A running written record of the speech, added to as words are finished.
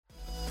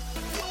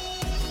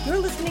You're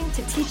listening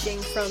to teaching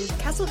from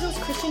Castle Hills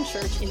Christian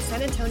Church in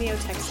San Antonio,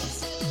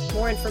 Texas.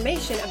 More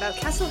information about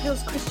Castle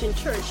Hills Christian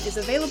Church is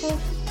available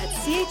at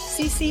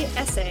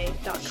chccsa.com.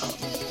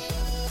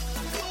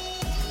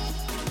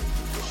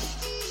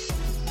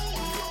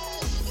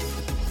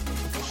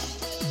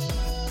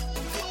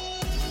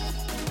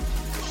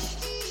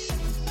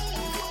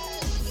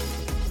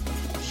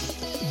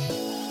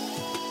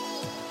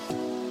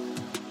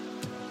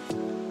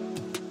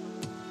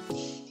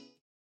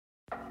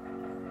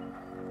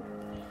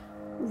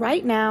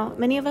 Right now,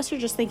 many of us are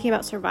just thinking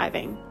about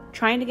surviving,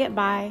 trying to get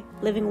by,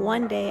 living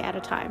one day at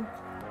a time.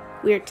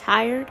 We are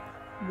tired,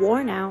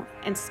 worn out,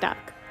 and stuck.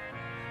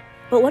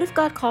 But what if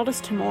God called us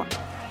to more?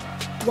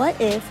 What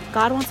if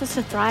God wants us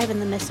to thrive in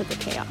the midst of the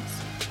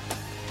chaos?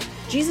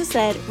 Jesus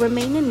said,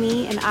 "Remain in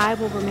me and I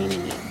will remain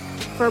in you.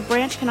 For a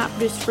branch cannot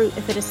produce fruit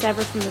if it is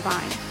severed from the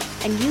vine,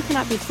 and you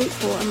cannot be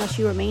fruitful unless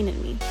you remain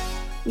in me.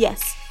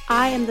 Yes,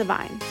 I am the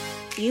vine.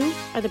 You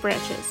are the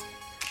branches.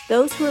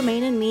 Those who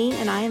remain in me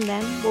and I in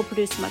them will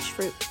produce much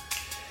fruit."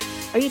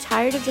 Are you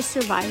tired of just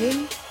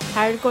surviving?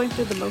 Tired of going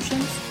through the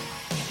motions?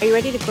 Are you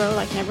ready to grow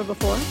like never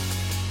before?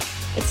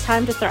 It's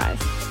time to thrive.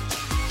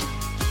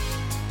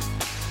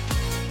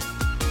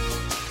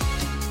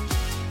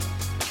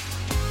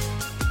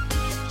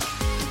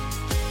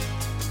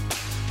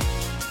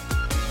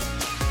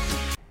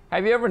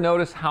 Have you ever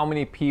noticed how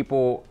many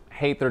people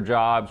hate their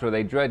jobs, or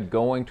they dread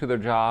going to their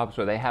jobs,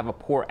 or they have a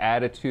poor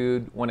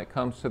attitude when it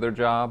comes to their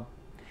job?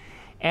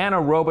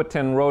 Anna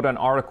Robiton wrote an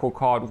article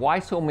called "Why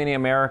So Many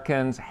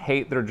Americans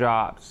Hate Their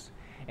Jobs."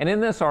 And in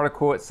this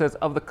article, it says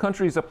of the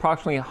country's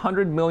approximately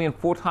 100 million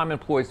full-time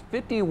employees,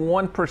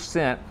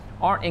 51%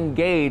 aren't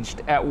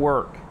engaged at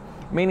work,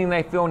 meaning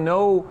they feel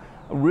no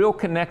real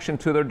connection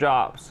to their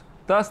jobs.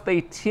 Thus,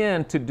 they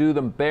tend to do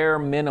the bare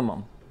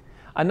minimum.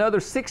 Another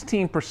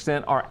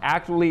 16% are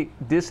actively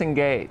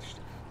disengaged.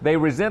 They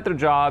resent their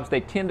jobs,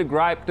 they tend to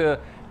gripe to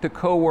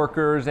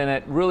coworkers, and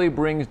it really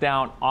brings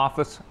down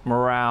office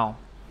morale.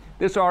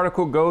 This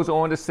article goes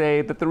on to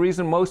say that the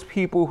reason most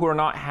people who are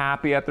not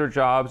happy at their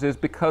jobs is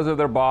because of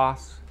their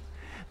boss,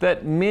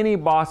 that many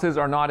bosses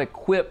are not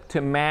equipped to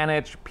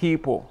manage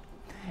people.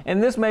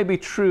 And this may be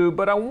true,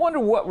 but I wonder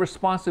what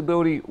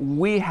responsibility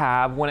we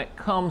have when it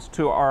comes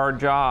to our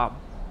job.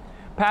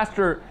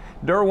 Pastor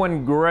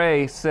Derwin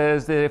Gray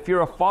says that if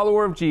you're a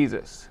follower of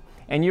Jesus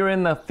and you're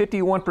in the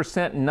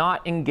 51%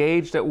 not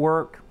engaged at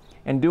work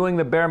and doing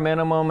the bare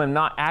minimum and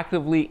not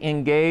actively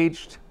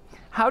engaged,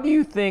 how do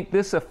you think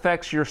this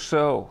affects your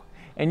soul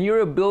and your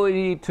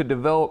ability to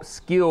develop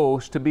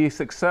skills to be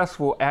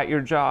successful at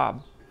your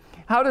job?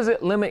 How does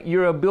it limit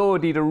your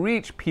ability to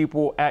reach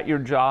people at your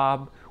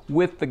job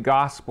with the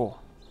gospel?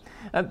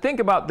 Think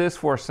about this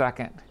for a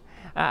second.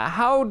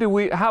 How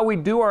we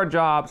do our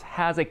jobs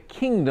has a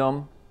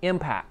kingdom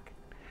impact.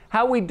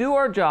 How we do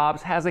our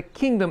jobs has a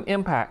kingdom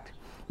impact.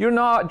 Your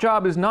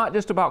job is not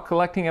just about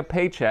collecting a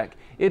paycheck.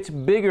 It's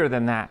bigger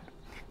than that.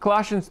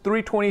 Colossians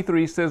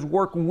 3:23 says,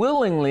 "Work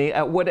willingly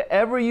at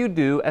whatever you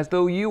do as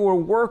though you were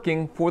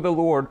working for the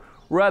Lord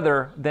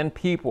rather than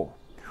people."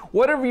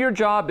 Whatever your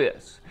job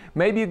is,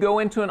 maybe you go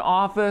into an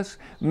office,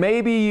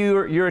 maybe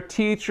you're a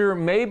teacher,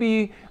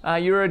 maybe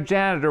you're a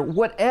janitor,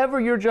 whatever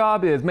your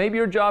job is, maybe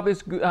your job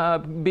is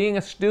being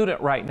a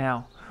student right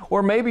now,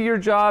 or maybe your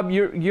job,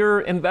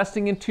 you're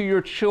investing into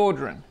your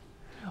children,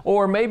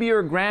 or maybe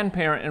you're a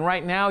grandparent and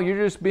right now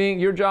your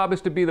job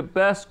is to be the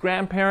best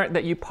grandparent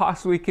that you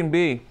possibly can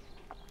be.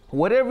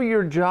 Whatever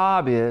your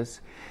job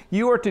is,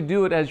 you are to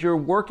do it as you're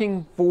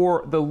working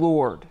for the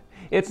Lord.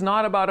 It's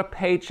not about a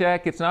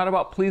paycheck, it's not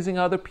about pleasing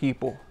other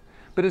people,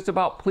 but it's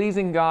about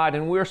pleasing God,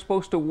 and we're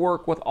supposed to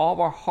work with all of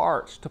our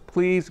hearts to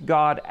please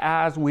God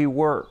as we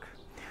work.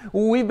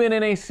 We've been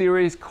in a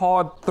series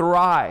called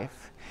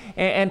Thrive,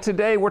 and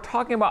today we're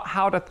talking about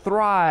how to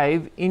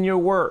thrive in your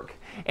work.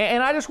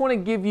 And I just want to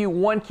give you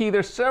one key.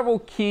 There's several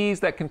keys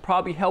that can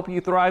probably help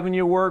you thrive in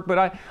your work,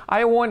 but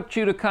I want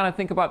you to kind of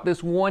think about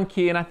this one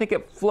key, and I think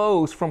it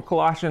flows from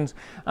Colossians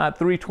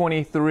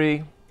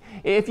 3:23.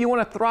 If you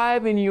want to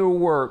thrive in your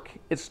work,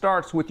 it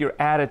starts with your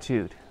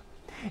attitude.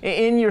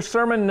 In your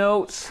sermon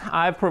notes,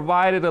 I've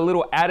provided a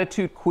little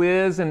attitude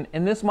quiz, and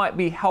this might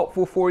be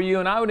helpful for you,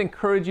 and I would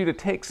encourage you to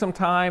take some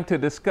time to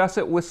discuss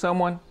it with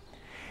someone.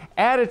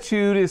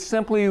 Attitude is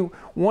simply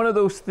one of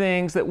those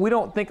things that we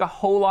don't think a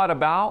whole lot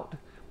about,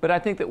 but I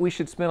think that we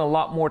should spend a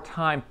lot more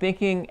time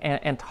thinking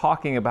and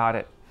talking about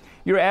it.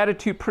 Your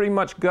attitude pretty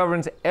much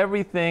governs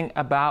everything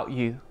about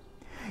you.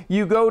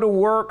 You go to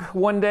work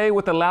one day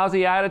with a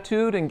lousy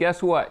attitude, and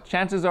guess what?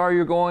 Chances are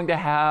you're going to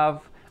have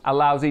a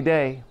lousy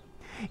day.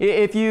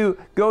 If you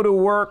go to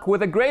work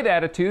with a great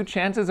attitude,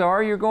 chances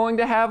are you're going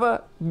to have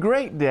a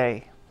great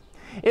day.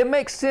 It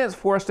makes sense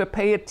for us to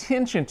pay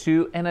attention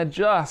to and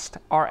adjust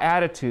our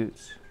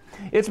attitudes.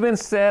 It's been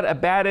said a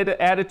bad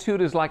attitude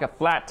is like a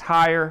flat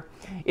tire.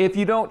 If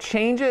you don't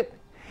change it,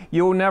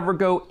 you'll never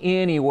go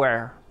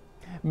anywhere.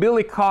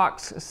 Billy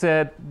Cox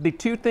said, "The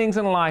two things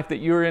in life that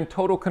you're in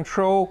total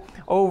control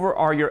over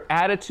are your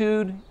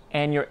attitude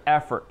and your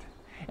effort."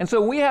 And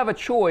so we have a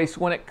choice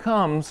when it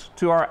comes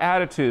to our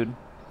attitude.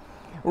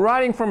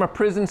 Writing from a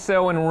prison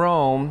cell in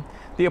Rome,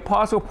 the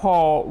Apostle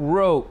Paul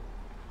wrote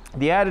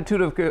the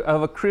attitude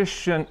of a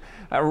Christian,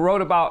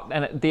 wrote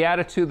about the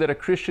attitude that a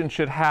Christian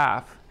should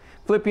have.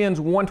 Philippians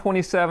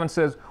 1:27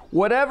 says,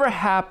 "Whatever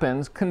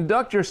happens,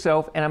 conduct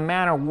yourself in a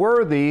manner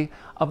worthy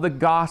of the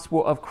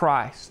gospel of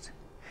Christ."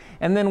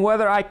 And then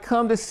whether I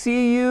come to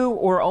see you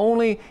or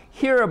only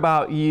hear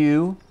about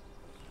you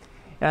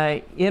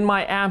in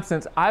my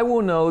absence, I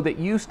will know that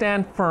you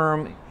stand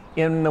firm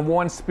in the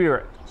one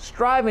Spirit,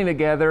 striving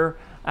together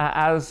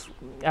as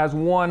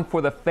one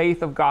for the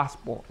faith of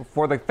gospel,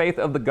 for the faith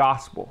of the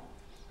gospel.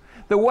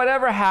 The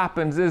whatever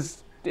happens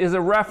is a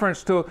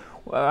reference to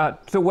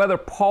whether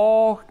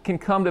Paul can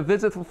come to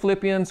visit the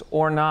Philippians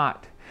or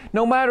not.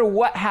 No matter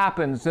what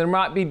happens, there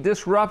might be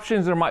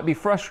disruptions, there might be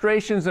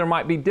frustrations, there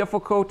might be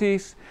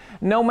difficulties.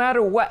 No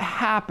matter what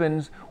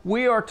happens,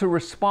 we are to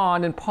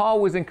respond, and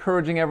Paul was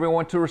encouraging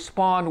everyone to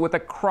respond with a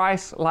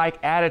Christ-like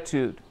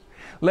attitude.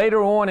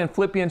 Later on in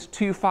Philippians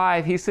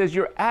 2:5, he says,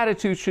 your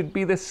attitude should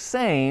be the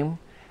same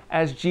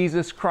as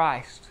Jesus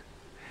Christ.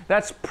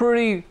 That's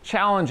pretty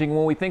challenging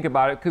when we think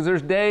about it, because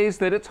there's days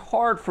that it's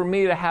hard for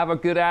me to have a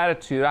good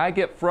attitude. I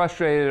get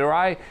frustrated,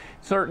 or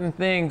certain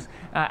things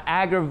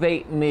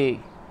aggravate me.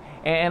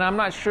 And I'm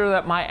not sure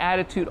that my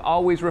attitude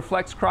always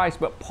reflects Christ,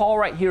 but Paul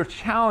right here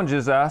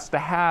challenges us to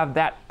have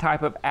that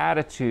type of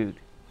attitude.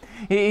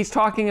 He's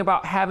talking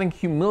about having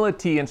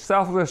humility and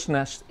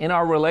selflessness in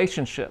our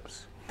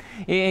relationships.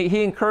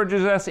 He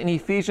encourages us in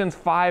Ephesians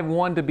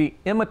 5:1 to be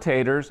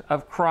imitators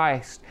of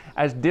Christ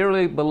as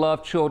dearly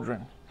beloved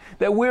children.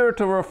 That we're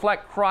to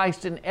reflect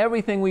Christ in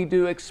everything we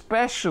do,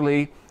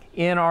 especially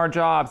in our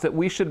jobs, that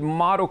we should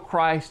model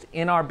Christ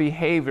in our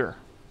behavior.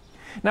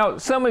 Now,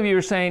 some of you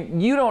are saying,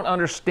 you don't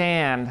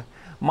understand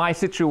my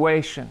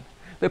situation.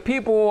 The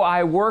people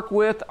I work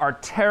with are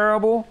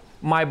terrible.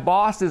 My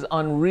boss is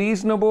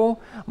unreasonable.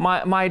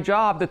 My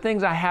job, the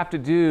things I have to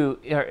do,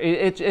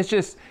 it's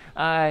just,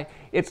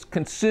 it's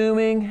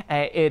consuming.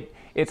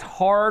 It's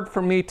hard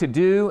for me to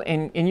do,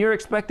 and you're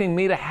expecting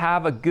me to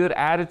have a good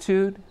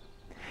attitude.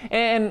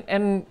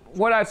 And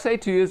what I'd say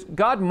to you is,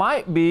 God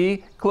might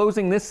be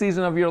closing this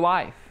season of your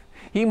life.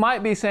 He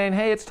might be saying,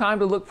 hey, it's time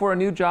to look for a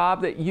new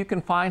job that you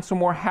can find some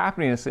more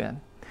happiness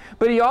in.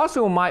 But he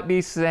also might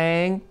be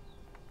saying,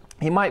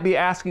 he might be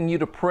asking you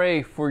to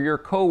pray for your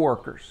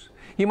coworkers.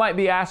 He might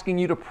be asking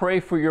you to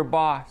pray for your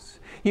boss.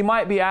 He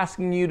might be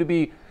asking you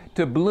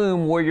to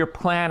bloom where you're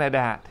planted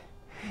at.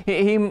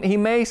 He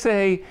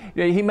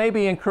may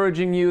be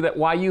encouraging you that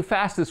while you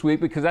fast this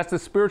week, because that's the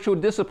spiritual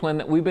discipline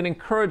that we've been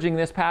encouraging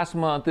this past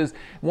month, is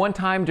one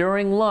time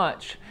during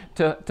lunch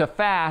to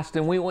fast,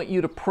 and we want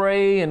you to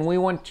pray, and we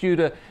want you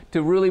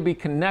to really be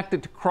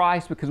connected to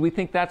Christ, because we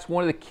think that's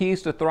one of the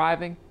keys to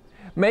thriving.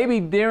 Maybe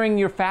during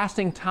your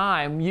fasting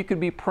time, you could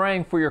be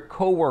praying for your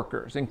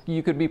coworkers, and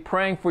you could be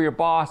praying for your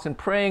boss, and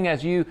praying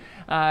as you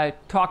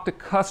talk to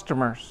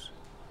customers.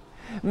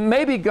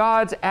 Maybe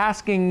God's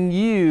asking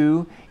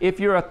you if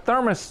you're a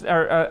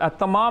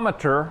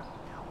thermometer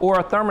or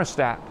a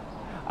thermostat.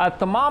 A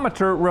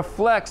thermometer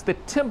reflects the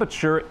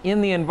temperature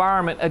in the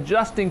environment,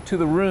 adjusting to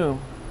the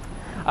room.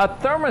 A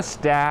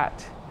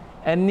thermostat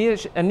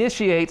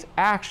initiates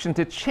action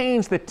to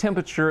change the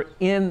temperature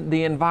in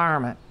the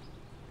environment.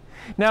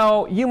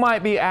 Now, you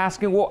might be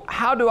asking, well,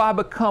 how do I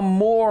become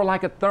more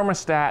like a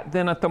thermostat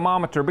than a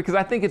thermometer? Because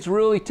I think it's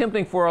really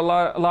tempting for a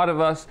lot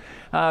of us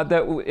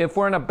that if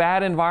we're in a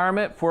bad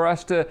environment, for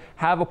us to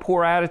have a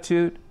poor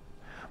attitude.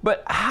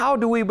 But how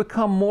do we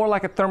become more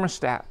like a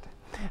thermostat?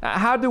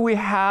 How do we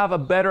have a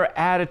better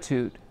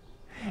attitude?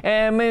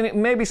 And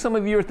maybe some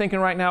of you are thinking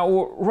right now,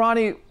 well,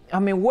 Ronnie,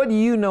 what do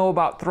you know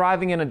about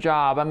thriving in a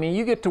job?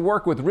 You get to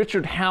work with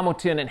Richard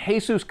Hamilton and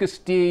Jesus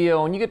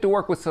Castillo, and you get to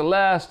work with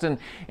Celeste and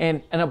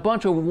a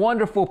bunch of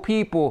wonderful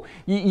people.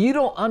 You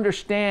don't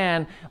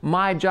understand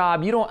my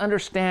job. You don't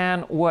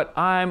understand what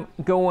I'm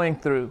going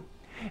through.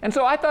 And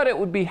so I thought it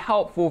would be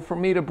helpful for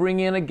me to bring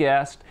in a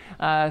guest.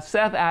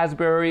 Seth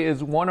Asbury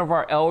is one of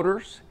our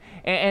elders,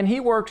 and he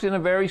works in a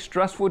very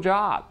stressful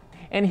job.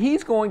 And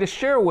he's going to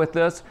share with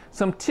us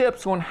some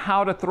tips on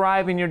how to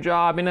thrive in your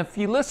job. And if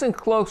you listen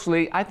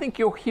closely, I think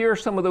you'll hear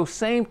some of those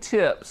same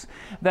tips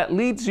that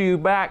leads you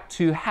back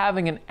to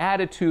having an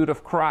attitude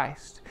of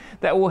Christ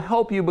that will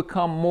help you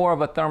become more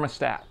of a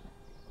thermostat.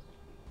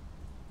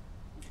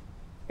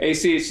 Hey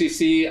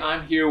CHCC,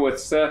 I'm here with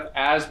Seth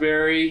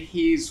Asbury.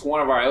 He's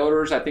one of our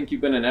elders. I think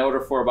you've been an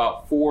elder for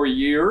about 4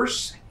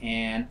 years.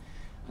 And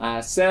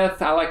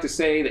Seth, I like to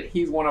say that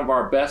he's one of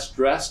our best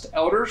dressed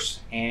elders,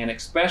 and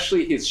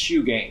especially his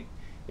shoe game.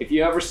 If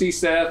you ever see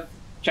Seth,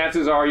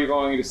 chances are you're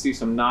going to see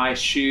some nice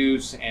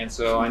shoes, and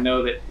so I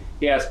know that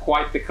he has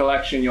quite the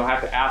collection. You'll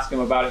have to ask him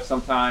about it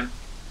sometime.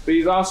 But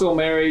he's also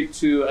married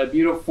to a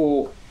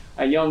beautiful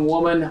young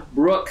woman,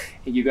 Brooke.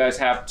 You guys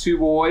have 2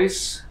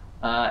 boys,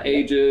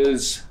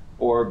 ages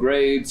or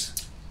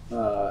grades.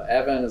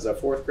 Evan is a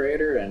 4th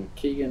grader and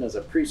Keegan is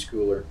a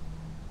preschooler.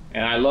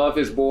 And I love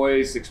his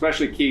boys,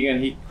 especially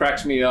Keegan. He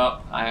cracks me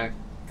up. I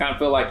kind of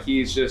feel like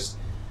he's just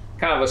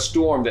kind of a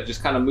storm that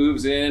just kind of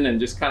moves in and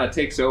just kind of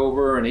takes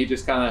over, and he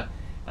just kind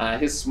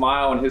his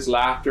smile and his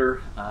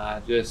laughter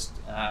just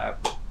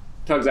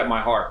tugs at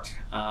my heart.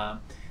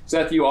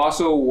 Seth, you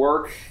also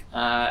work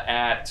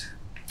at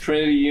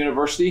Trinity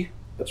University.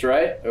 That's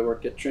right. I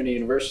work at Trinity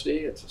University.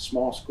 It's a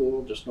small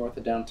school just north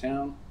of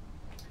downtown.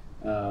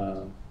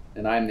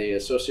 And I'm the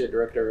Associate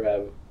Director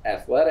of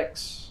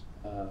Athletics.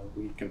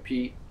 We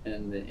compete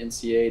in the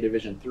NCAA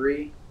Division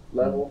III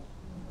level.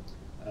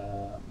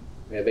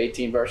 We have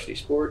 18 varsity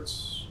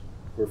sports.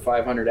 We're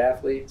 500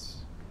 athletes.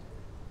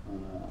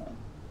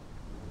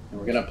 And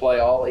we're going to play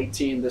all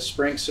 18 this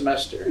spring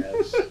semester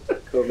as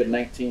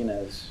COVID-19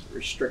 has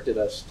restricted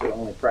us to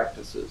only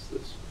practices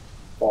this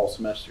fall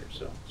semester.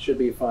 So it should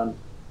be a fun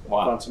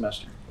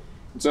semester.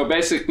 So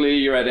basically,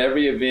 you're at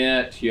every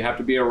event. You have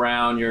to be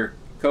around your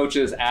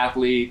coaches,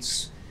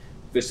 athletes,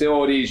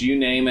 facilities, you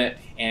name it.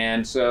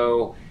 And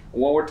so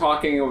when we're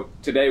talking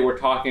today, we're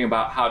talking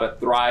about how to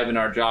thrive in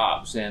our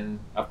jobs. And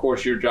of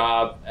course, your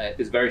job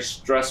is very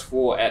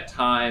stressful at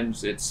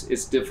times.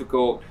 It's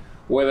difficult,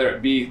 whether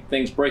it be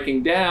things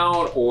breaking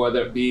down or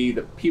whether it be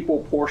the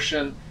people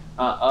portion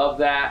of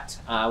that.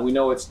 We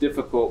know it's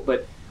difficult,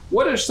 but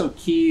what are some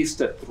keys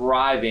to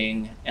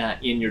thriving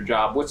in your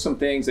job? What's some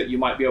things that you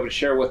might be able to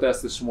share with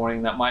us this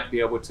morning that might be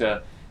able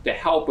to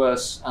help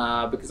us?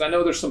 Because I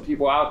know there's some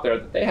people out there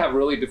that they have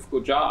really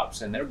difficult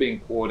jobs and they're being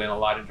pulled in a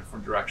lot of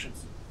different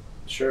directions.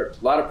 Sure.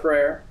 A lot of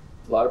prayer.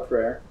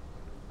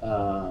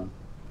 And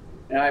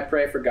I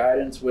pray for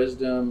guidance,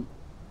 wisdom,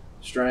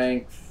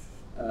 strength,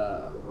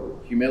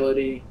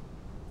 humility.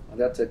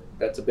 That's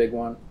a big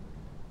one.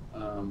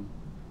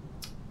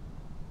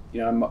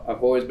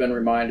 I've always been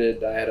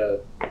reminded. I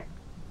had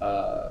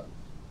a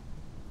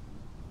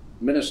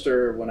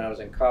minister when I was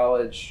in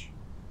college.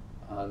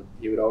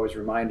 He would always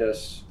remind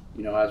us,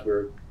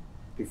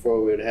 before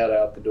we would head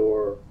out the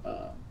door,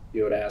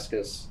 he would ask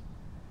us,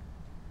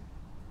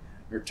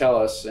 or tell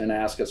us and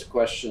ask us a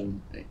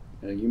question.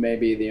 You may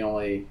be the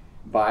only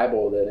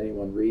Bible that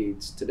anyone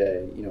reads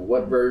today.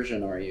 What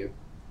version are you?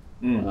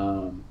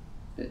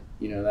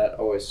 That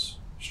always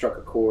struck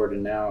a chord.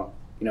 And now,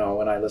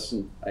 when I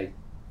listen, I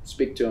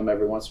speak to him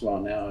every once in a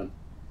while now,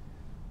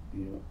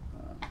 and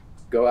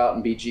go out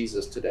and be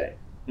Jesus today.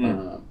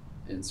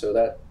 And so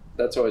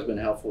that's always been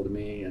helpful to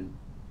me. And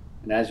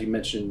as you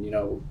mentioned,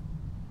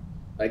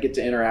 I get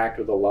to interact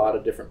with a lot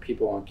of different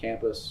people on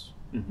campus,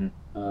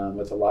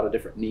 with a lot of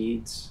different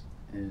needs,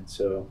 and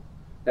so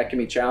that can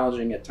be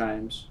challenging at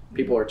times.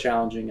 People are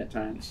challenging at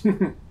times.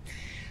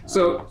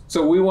 So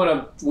we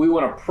want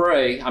to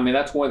pray. I mean,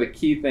 that's one of the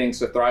key things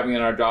to thriving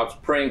in our jobs,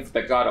 praying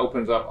that God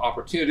opens up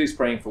opportunities,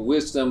 praying for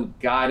wisdom,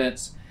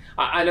 guidance.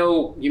 I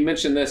know you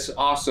mentioned this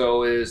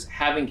also, is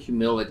having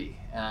humility,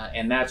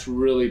 and that's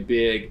really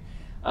big.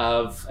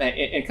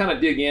 And kind of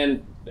dig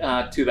in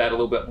to that a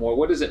little bit more.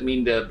 What does it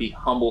mean to be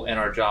humble in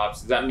our jobs?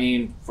 Does that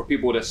mean for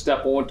people to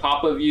step on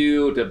top of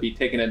you, to be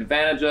taken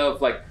advantage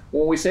of? Like,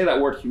 when we say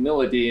that word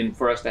humility, and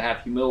for us to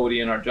have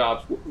humility in our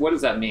jobs, what does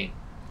that mean?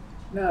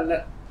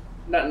 No,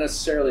 not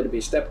necessarily to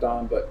be stepped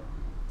on, but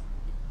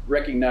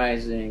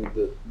recognizing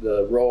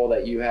the role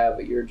that you have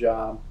at your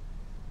job.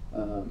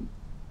 I've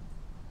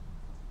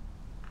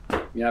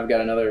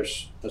got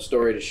a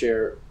story to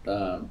share.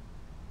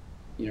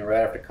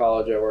 Right after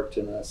college, I worked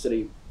in a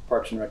city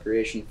parks and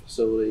recreation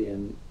facility,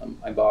 and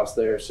my boss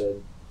there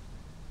said,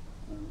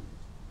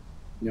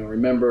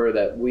 remember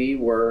that we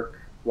work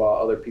while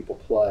other people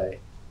play.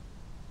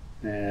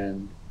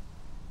 And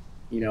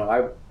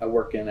I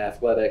work in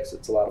athletics.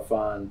 It's a lot of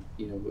fun,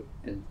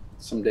 and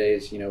some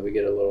days, we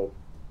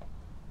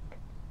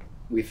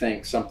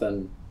think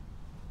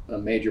a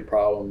major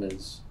problem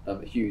is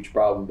a huge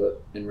problem,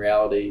 but in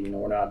reality,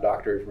 we're not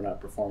doctors. We're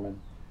not performing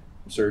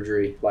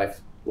surgery,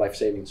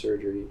 life-saving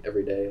surgery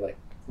every day like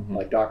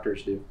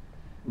doctors do.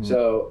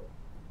 So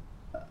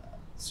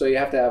you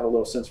have to have a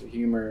little sense of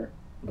humor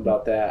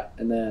about that,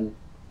 and then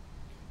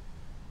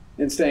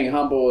staying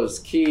humble is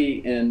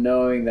key in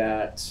knowing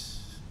that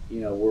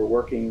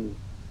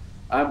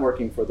I'm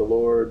working for the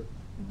Lord.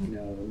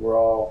 And we're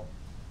all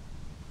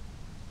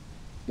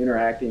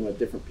interacting with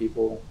different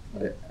people,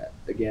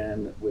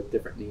 again, with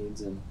different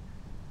needs. And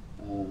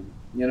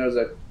it was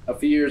a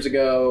few years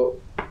ago,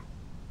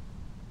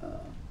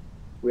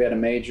 we had a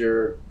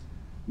major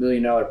 $1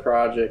 million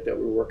project that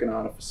we were working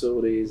on at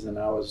facilities, and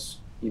I was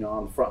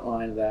on the front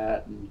line of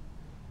that and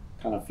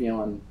kind of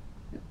feeling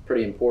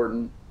pretty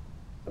important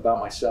about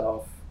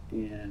myself.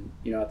 And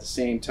at the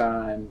same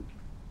time,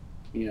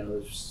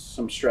 there's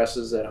some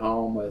stresses at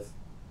home with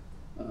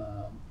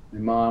my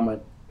mom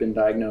had been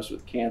diagnosed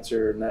with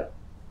cancer, and that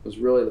was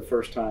really the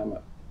first time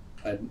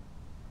I'd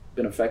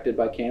been affected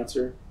by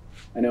cancer.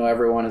 I know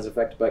everyone is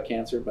affected by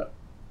cancer, but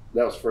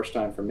that was the first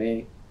time for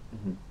me.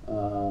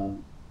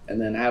 And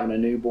then having a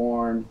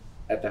newborn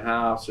at the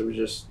house, it was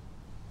just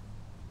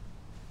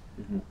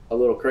a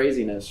little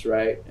craziness,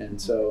 right? And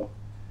so,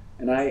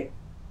 and I,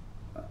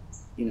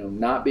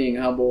 not being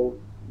humble,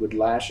 would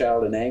lash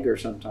out in anger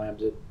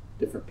sometimes at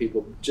different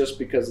people just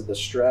because of the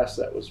stress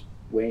that was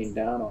weighing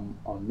down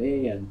on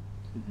me. And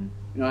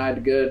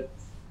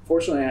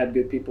fortunately I had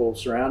good people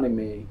surrounding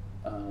me,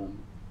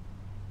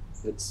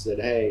 that said,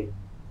 hey,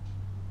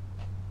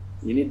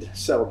 you need to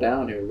settle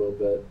down here a little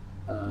bit.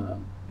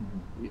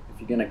 If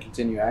you're going to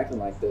continue acting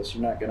like this,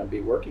 you're not going to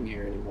be working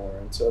here anymore.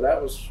 And so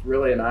that was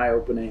really an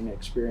eye-opening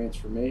experience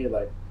for me.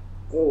 Like,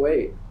 oh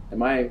wait,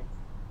 am I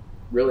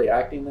really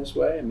acting this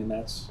way? I mean,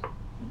 that's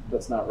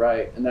not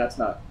right, and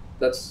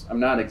I'm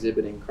not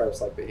exhibiting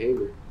Christ-like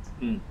behavior.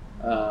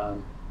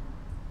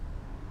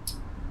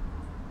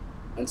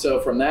 And so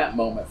from that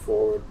moment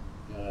forward,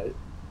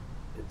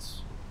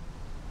 it's,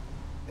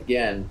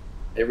 again,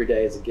 every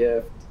day is a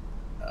gift,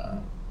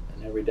 and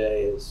every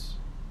day is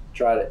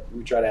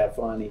we try to have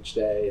fun each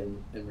day,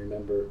 and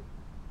remember,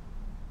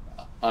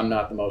 I'm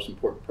not the most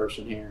important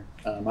person here.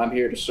 I'm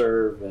here to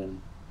serve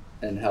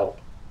and help.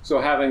 So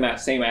having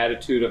that same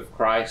attitude of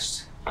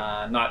Christ,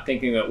 not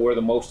thinking that we're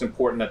the most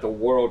important, that the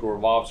world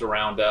revolves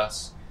around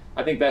us.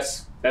 I think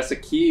that's a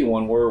key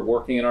when we're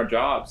working in our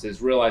jobs,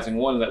 is realizing,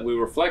 one, that we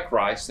reflect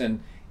Christ, and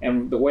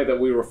the way that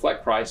we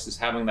reflect Christ is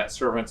having that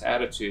servant's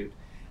attitude.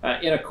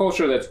 In a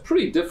culture that's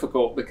pretty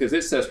difficult, because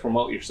it says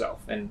promote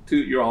yourself and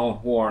toot your own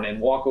horn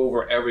and walk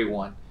over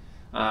everyone.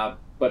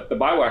 But the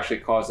Bible actually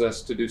calls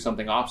us to do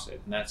something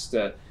opposite, and that's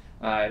to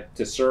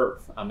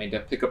serve. I mean, to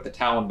pick up the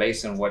towel and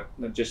basin,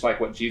 just like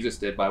what Jesus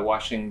did by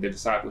washing the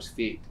disciples'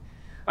 feet.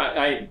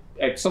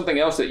 Something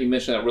else that you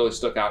mentioned that really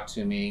stuck out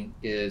to me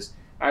is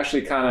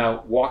actually kind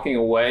of walking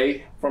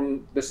away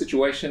from the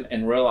situation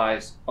and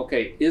realize,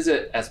 okay, is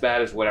it as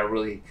bad as what I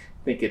really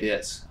think it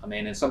is? I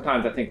mean, and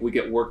sometimes I think we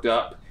get worked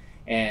up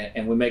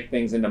and we make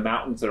things into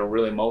mountains that are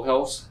really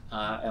molehills.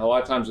 And a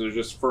lot of times they're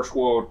just first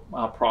world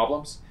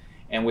problems.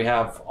 And we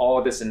have all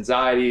of this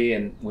anxiety,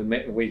 and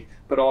we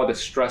put all this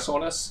stress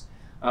on us.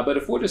 But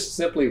if we'll just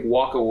simply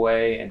walk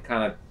away and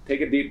kind of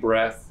take a deep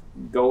breath,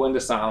 go into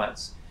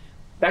silence,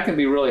 that can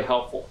be really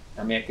helpful.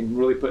 I mean, it can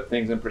really put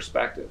things in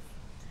perspective.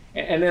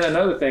 And then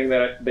another thing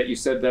that you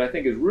said that I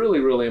think is really,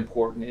 really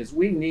important is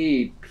we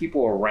need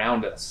people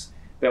around us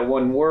that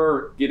when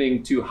we're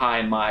getting too high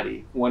and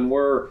mighty, when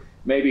we're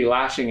maybe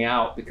lashing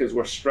out because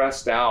we're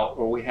stressed out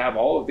or we have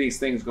all of these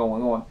things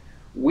going on,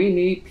 we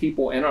need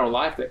people in our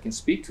life that can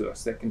speak to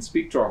us, that can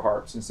speak to our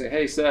hearts and say,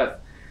 hey, Seth,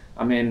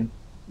 I mean,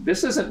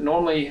 this isn't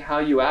normally how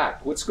you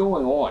act. What's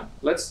going on?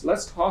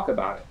 Let's talk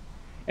about it.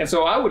 And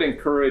so I would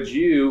encourage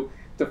you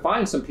to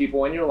find some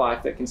people in your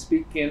life that can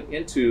speak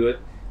into it,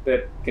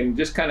 that can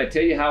just kind of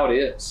tell you how it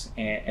is,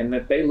 and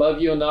that they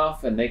love you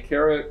enough and they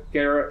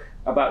care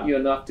about you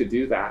enough to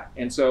do that.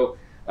 And so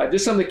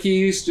just some of the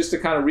keys, just to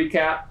kind of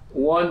recap.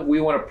 1, we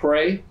want to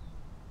pray.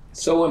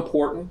 So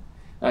important.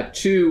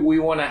 2, we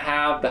want to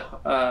have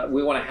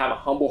a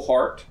humble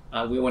heart.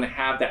 We want to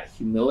have that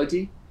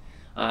humility.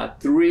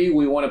 3,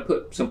 we want to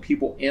put some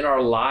people in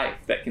our life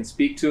that can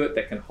speak to it,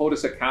 that can hold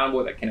us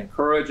accountable, that can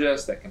encourage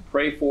us, that can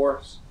pray for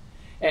us.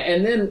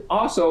 And then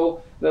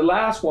also the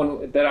last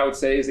one that I would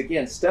say is,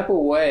 again, step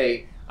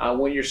away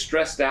when you're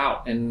stressed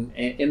out and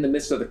in the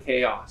midst of the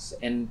chaos,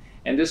 and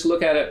just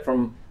look at it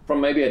from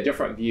maybe a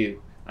different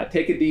view.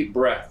 Take a deep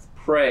breath,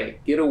 pray,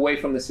 get away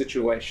from the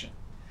situation.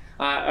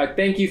 I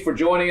thank you for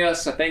joining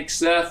us. I thank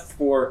Seth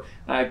for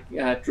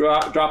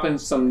dropping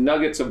some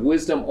nuggets of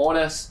wisdom on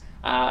us.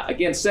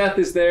 Again, Seth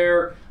is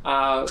there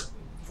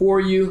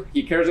for you.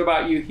 He cares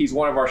about you. He's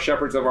one of our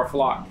shepherds of our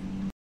flock.